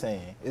that you're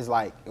saying. It's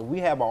like if we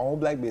have our own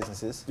black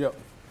businesses,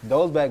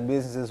 those black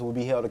businesses will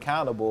be held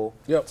accountable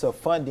to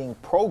funding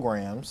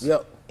programs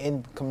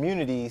in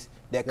communities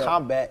that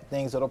combat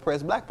things that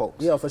oppress black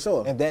folks. For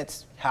sure. And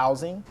that's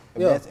housing,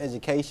 if that's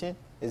education,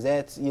 is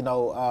that's, you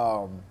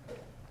know,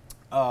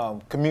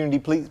 community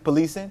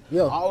policing.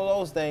 All of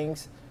those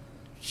things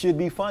should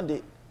be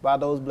funded by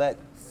those black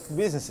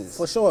businesses.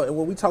 For sure. And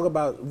when we talk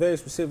about very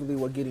specifically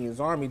what Gideon's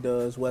Army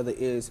does, whether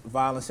it's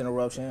violence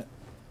interruption,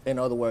 in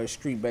other words,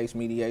 street-based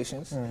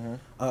mediations.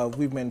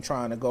 We've been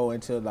trying to go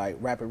into like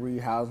rapid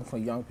rehousing for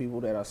young people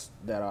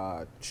that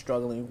are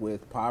struggling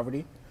with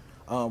poverty.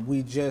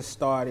 We just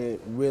started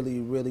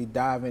really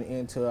diving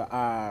into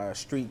our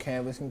street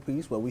canvassing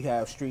piece, where we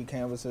have street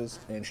canvassers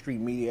and street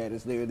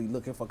mediators literally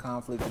looking for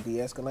conflict to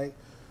de-escalate.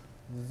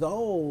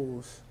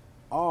 Those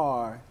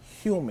are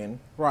human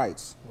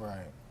rights.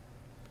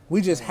 We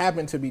just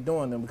happen to be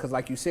doing them because,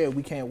 like you said,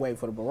 we can't wait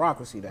for the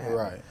bureaucracy to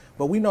happen.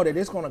 But we know that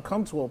it's going to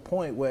come to a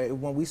point where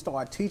when we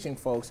start teaching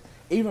folks,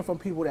 even from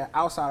people that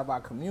are outside of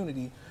our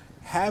community,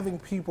 having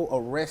people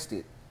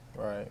arrested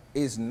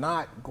is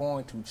not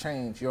going to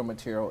change your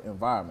material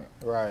environment.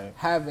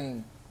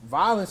 Having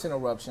violence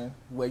interruption,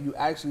 where you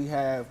actually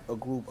have a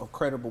group of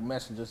credible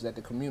messengers that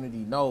the community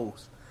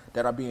knows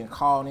that are being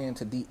called in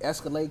to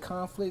de-escalate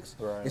conflicts,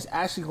 is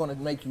actually going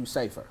to make you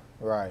safer.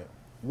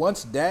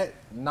 Once that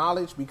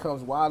knowledge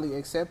becomes widely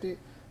accepted,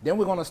 then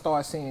we're going to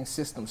start seeing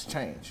systems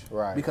change.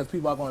 Because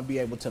people are going to be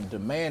able to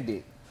demand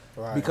it.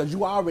 Because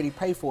you already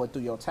pay for it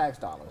through your tax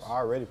dollars.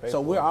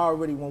 So we're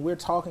already, when we're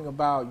talking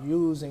about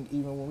using,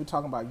 even when we're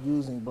talking about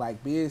using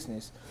black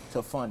business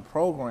to fund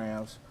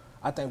programs,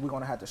 I think we're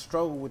going to have to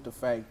struggle with the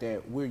fact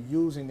that we're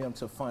using them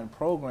to fund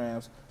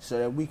programs so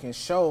that we can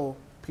show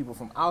people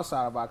from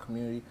outside of our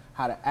community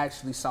how to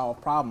actually solve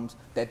problems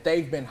that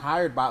they've been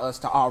hired by us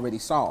to already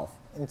solve.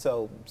 And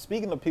so,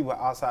 speaking of people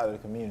outside of the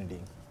community,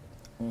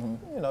 you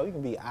know, you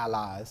can be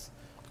allies.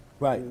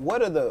 What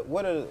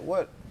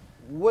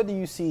do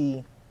you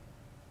see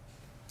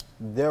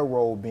their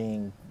role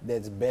being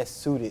that's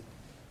best suited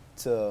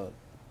for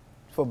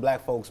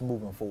black folks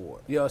moving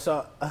forward?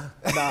 So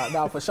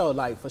for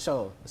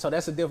sure. So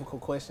that's a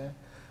difficult question.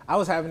 I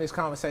was having this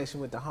conversation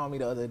with the homie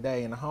the other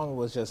day, and the homie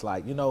was just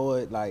like, you know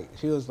what, like,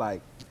 he was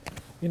like,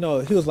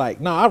 no,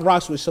 I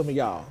rocks with some of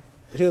y'all.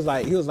 He was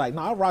like,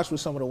 no, I rocks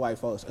with some of the white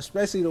folks,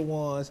 especially the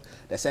ones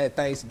that said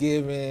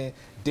Thanksgiving,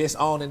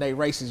 disowning their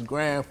racist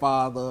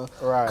grandfather,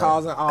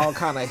 causing all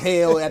kind of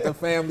hell at the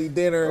family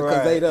dinner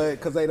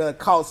because they done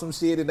caught some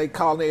shit and they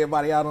calling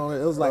everybody out on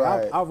it. It was like,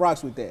 I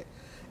rocks with that.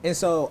 And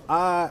so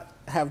I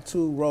have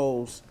two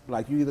roles,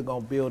 like you either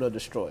gonna build or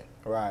destroy.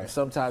 And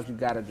sometimes you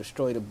gotta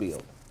destroy to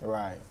build.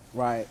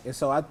 And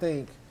so I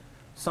think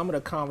some of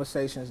the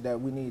conversations that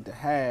we need to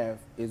have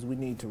is we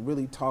need to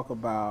really talk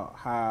about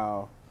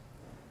how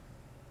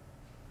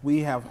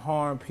we have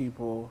harmed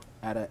people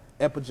at an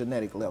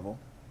epigenetic level.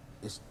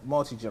 It's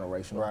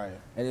multi-generational.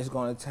 And it's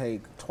going to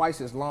take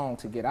twice as long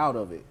to get out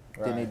of it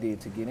than it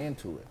did to get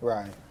into it.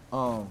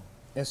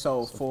 And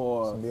so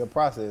for... It's going to be a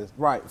process.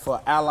 Right.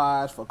 For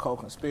allies, for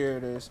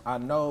co-conspirators, I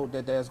know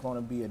that there's going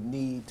to be a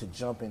need to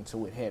jump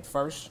into it head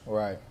first.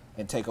 Right.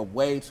 And take up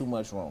way too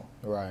much room.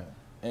 Right.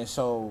 And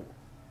so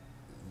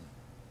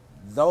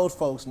those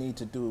folks need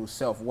to do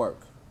self-work.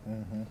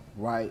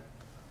 Right?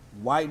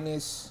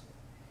 Whiteness,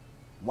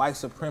 white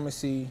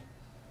supremacy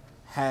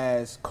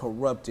has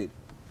corrupted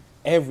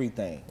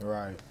everything.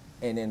 Right.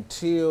 And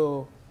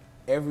until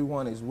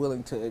everyone is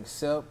willing to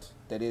accept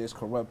that it has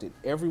corrupted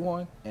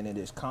everyone and it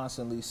is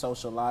constantly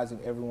socializing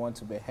everyone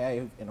to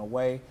behave in a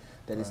way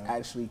that is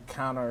actually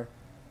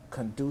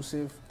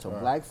counter-conducive to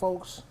black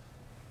folks,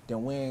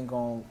 then we ain't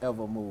gonna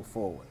ever move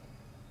forward.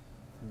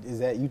 Is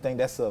that, you think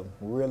that's a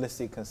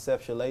realistic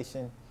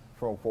conceptualization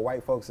for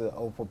white folks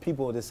or for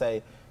people to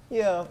say,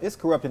 yeah, it's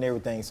corrupting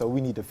everything, so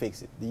we need to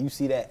fix it? Do you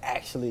see that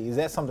actually? Is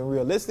that something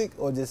realistic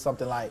or just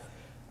something like,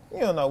 you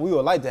know, we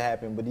would like to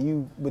happen, but do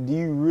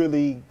you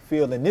really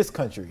feel in this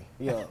country?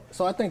 Yeah.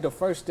 So I think the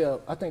first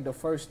step.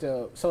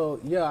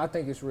 So yeah, I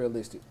think it's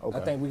realistic. Okay.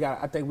 I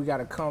think we got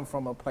to come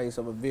from a place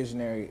of a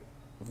visionary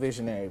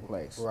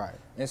place. Right.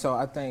 And so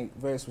I think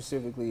very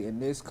specifically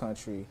in this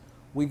country,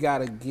 we got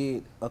to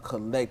get a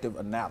collective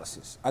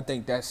analysis. I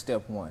think that's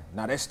step one.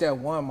 Now that step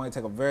one might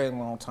take a very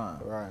long time.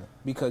 Right.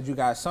 Because you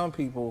got some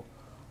people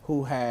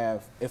who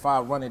have, if I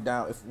run it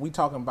down, if we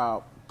talking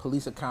about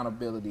police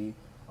accountability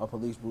or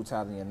police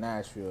brutality in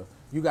Nashville,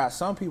 you got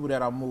some people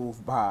that are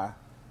moved by,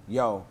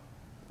 yo,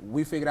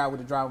 we figured out with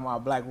the Driving While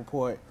Black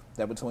report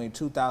that between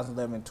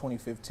 2011 and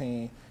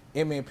 2015,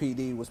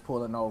 MNPD was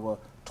pulling over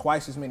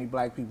twice as many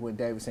black people in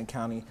Davidson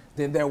County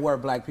than there were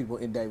black people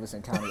in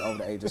Davidson County over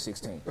the age of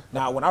 16.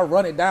 Now, when I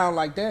run it down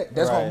like that,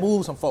 that's gonna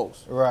move some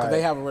folks. Right. Because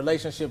they have a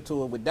relationship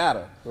to it with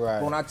data. Right.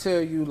 But when I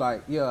tell you,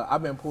 like, yeah,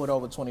 I've been pulled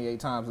over 28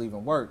 times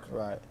leaving work.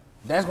 Right.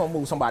 That's gonna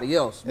move somebody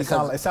else. It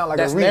sounds like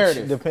that's a reach,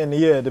 narrative.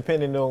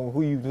 depending on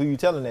who you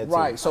telling that to.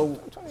 Right. So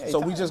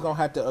we just gonna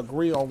have to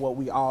agree on what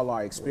we all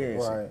are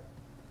experiencing. Right.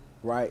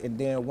 Right. And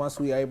then once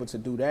we're able to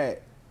do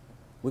that,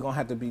 we're gonna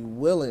have to be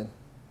willing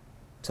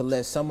to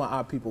let some of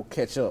our people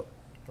catch up.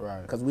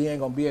 Right. Because we ain't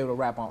gonna be able to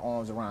wrap our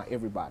arms around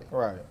everybody.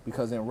 Right.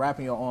 Because in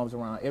wrapping your arms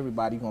around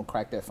everybody, you're gonna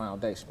crack that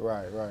foundation.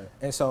 Right. Right.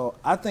 And so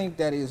I think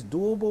that is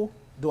doable.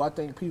 Do I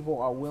think people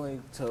are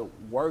willing to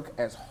work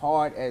as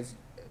hard as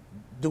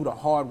do the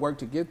hard work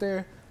to get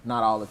there?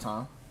 Not all the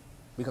time.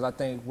 Because I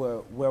think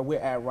where we're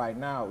at right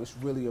now, it's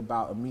really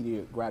about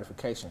immediate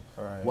gratification.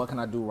 Right. What can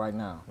I do right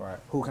now? Right.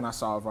 Who can I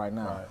solve right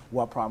now? Right.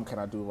 What problem can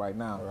I do right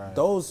now? Right.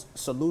 Those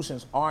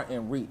solutions are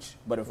in reach.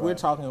 But if we're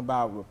talking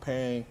about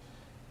repairing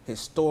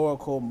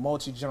historical,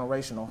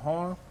 multi-generational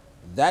harm,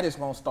 that is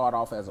going to start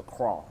off as a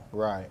crawl.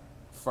 Right.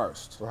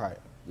 First. Right.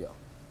 Yeah.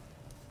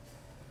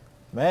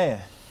 Man,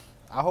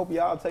 I hope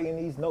y'all taking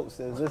these notes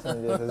as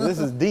listening to this, 'cause this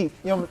is deep.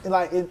 You know,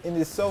 like, and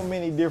there's so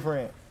many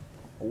different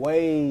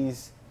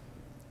ways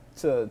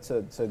to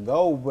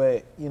go,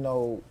 but you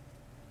know,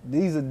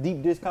 these are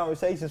deep dish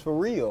conversations for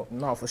real.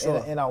 No, for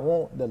sure. And I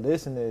want the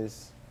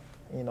listeners,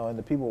 you know, and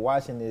the people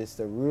watching this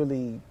to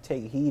really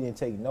take heed and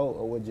take note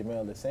of what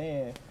Jamel is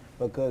saying,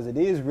 because it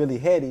is really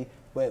heady,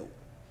 but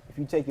if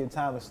you take your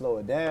time to slow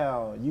it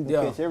down, you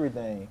can catch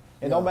everything.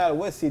 And no matter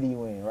what city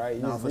you in,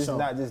 right? No, It's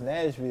not just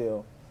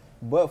Nashville.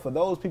 But for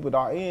those people that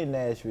are in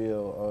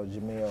Nashville,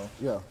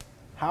 Jamel,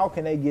 how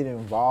can they get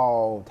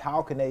involved?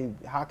 How can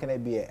they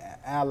be an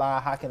ally?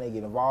 How can they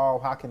get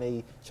involved? How can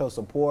they show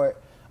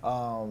support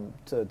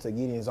to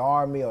Gideon's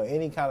Army or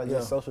any kind of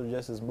just social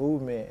justice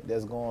movement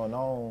that's going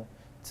on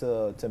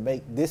to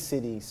make this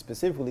city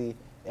specifically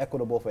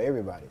equitable for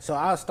everybody? So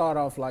I'll start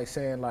off like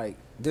saying, like,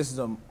 this is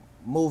a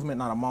movement,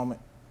 not a moment,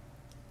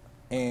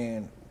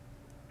 and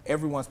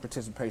everyone's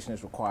participation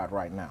is required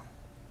right now.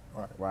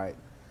 Right.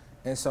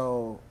 And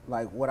so,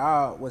 like, what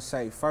I would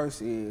say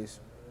first is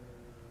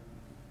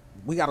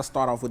we got to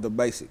start off with the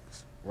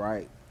basics,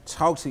 right?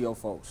 Talk to your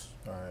folks.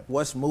 Right.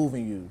 What's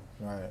moving you?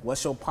 Right.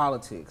 What's your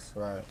politics?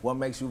 Right. What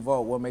makes you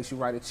vote? What makes you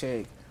write a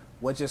check?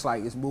 What just,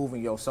 like, is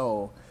moving your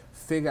soul?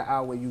 Figure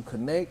out where you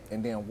connect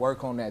and then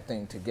work on that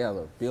thing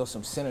together. Build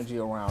some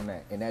synergy around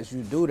that. And as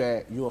you do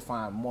that, you'll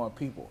find more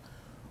people.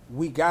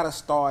 We got to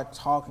start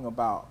talking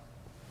about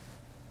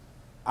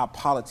our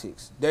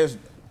politics.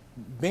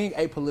 Being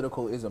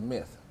apolitical is a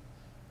myth.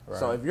 Right.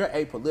 So if you're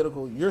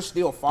apolitical, you're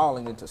still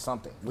falling into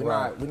something.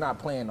 We're not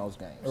playing those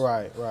games.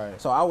 Right.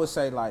 So I would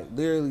say, like,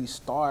 literally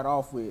start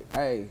off with,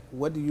 hey,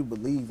 what do you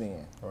believe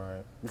in?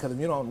 Right. Because if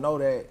you don't know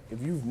that,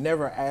 if you've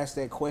never asked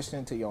that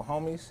question to your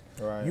homies,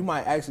 you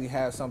might actually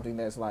have something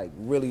that's, like,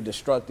 really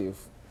destructive,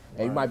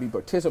 and you might be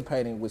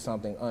participating with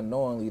something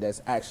unknowingly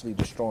that's actually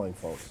destroying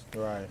folks.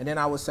 Right. And then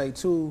I would say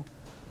too,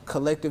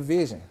 collective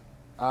vision.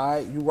 All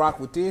right, you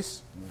rock with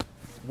this.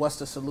 What's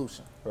the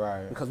solution?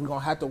 Right. Because we're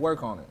gonna have to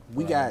work on it.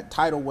 We got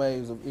tidal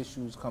waves of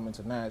issues coming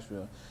to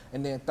Nashville.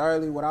 And then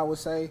thirdly, what I would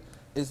say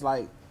is,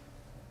 like,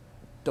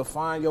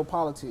 define your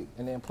politic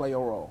and then play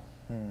your role.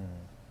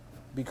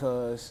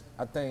 Because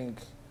I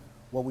think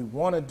What we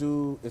want to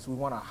do is we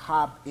want to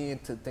hop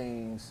into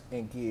things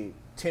and get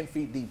 10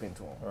 feet deep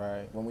into them.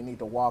 Right. When we need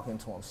to walk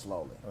into them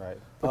slowly. Right.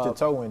 Put your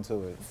toe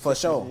into it. For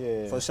sure.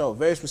 Yeah. For sure.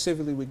 Very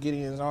specifically with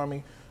Gideon's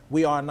Army,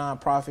 we are a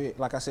nonprofit.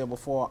 Like I said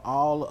before,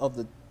 all of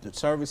the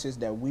services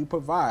that we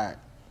provide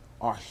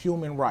are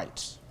human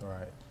rights.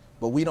 Right.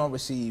 But we don't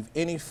receive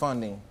any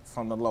funding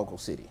from the local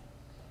city.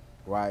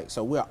 Right.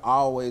 So we're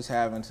always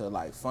having to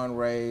like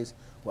fundraise.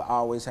 We're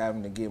always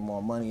having to get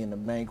more money in the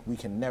bank. We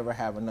can never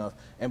have enough.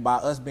 And by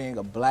us being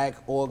a black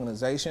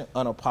organization,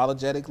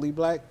 unapologetically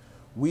black,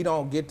 we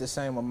don't get the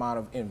same amount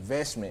of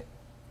investment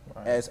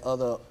as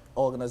other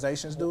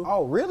organizations do.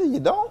 Oh, really? You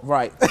don't?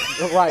 Right,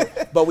 right.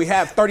 But we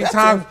have 30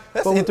 times.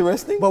 That's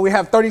interesting. But we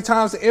have 30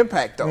 times the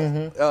impact,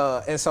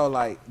 though. And so,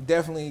 like,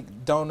 definitely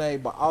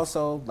donate. But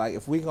also, like,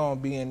 if we're gonna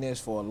be in this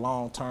for a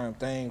long-term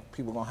thing,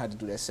 people gonna have to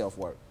do that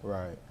self-work.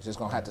 Right. It's just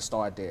gonna have to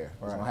start there.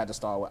 Right. It's gonna have to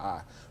start with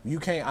I. You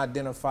can't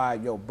identify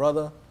your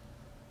brother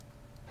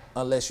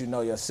unless you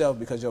know yourself,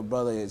 because your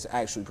brother is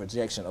actually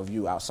projection of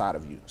you outside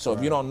of you. So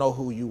if you don't know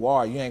who you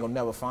are, you ain't gonna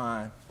never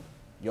find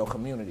your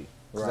community.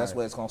 Because that's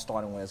where it's gonna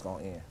start and where it's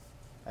gonna end.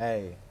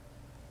 Hey,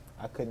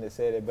 I couldn't have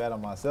said it better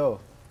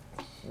myself.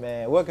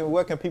 Man,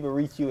 where can people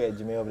reach you at,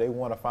 Jamel, if they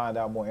want to find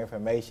out more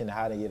information,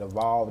 how to get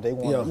involved? They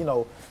want, you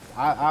know,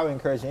 I would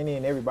encourage any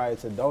and everybody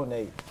to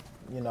donate.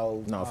 You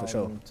know, for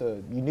sure.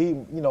 You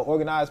need, you know,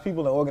 organized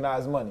people and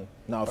organized money.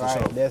 No, for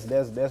sure.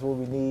 That's what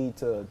we need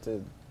to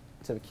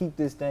keep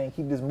this thing,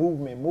 keep this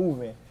movement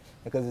moving.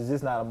 Because it's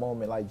just not a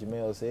moment like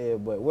Jamel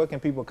said, but where can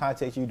people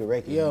contact you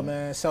directly? Yeah,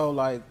 man. So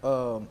like,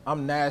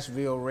 I'm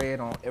Nashville Red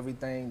on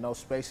everything, no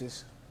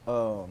spaces.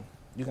 You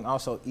can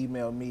also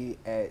email me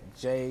at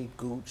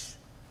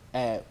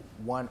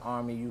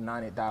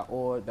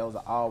jgooch@onearmyunited.org. Those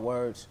are all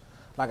words.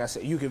 Like I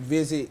said, you can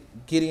visit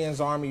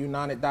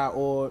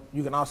GideonsArmyUnited.org.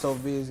 You can also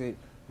visit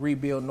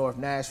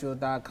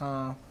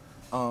rebuildnorthnashville.com.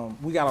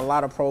 We got a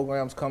lot of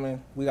programs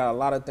coming. We got a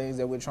lot of things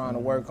that we're trying to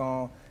work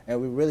on,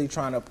 and we're really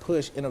trying to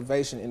push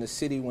innovation in the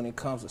city when it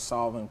comes to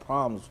solving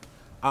problems.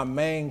 Our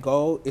main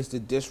goal is to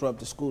disrupt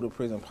the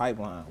school-to-prison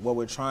pipeline. What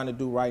we're trying to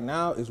do right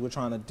now is we're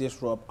trying to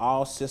disrupt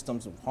all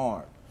systems of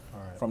harm,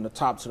 from the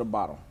top to the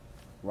bottom,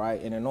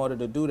 right? And in order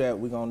to do that,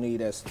 we're gonna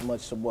need as much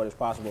support as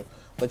possible.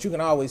 But you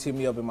can always hit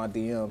me up in my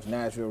DMs,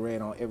 Nashville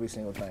Red on every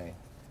single thing.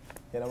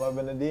 Hit them up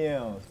in the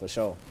DMs. For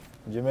sure.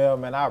 Jamel,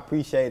 man, I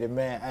appreciate it,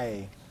 man.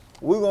 Hey,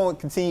 we're gonna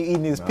continue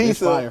eating this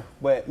pizza,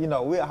 but you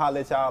know, we'll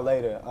holler at y'all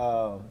later.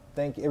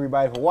 Thank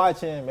everybody for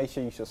watching. Make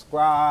sure you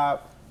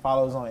subscribe.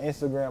 Follow us on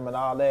Instagram and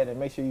all that, and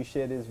make sure you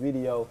share this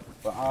video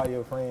for all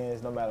your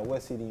friends, no matter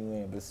what city you're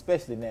in, but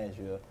especially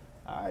Nashville.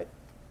 All right.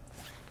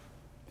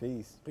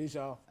 Peace. Peace,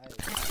 y'all.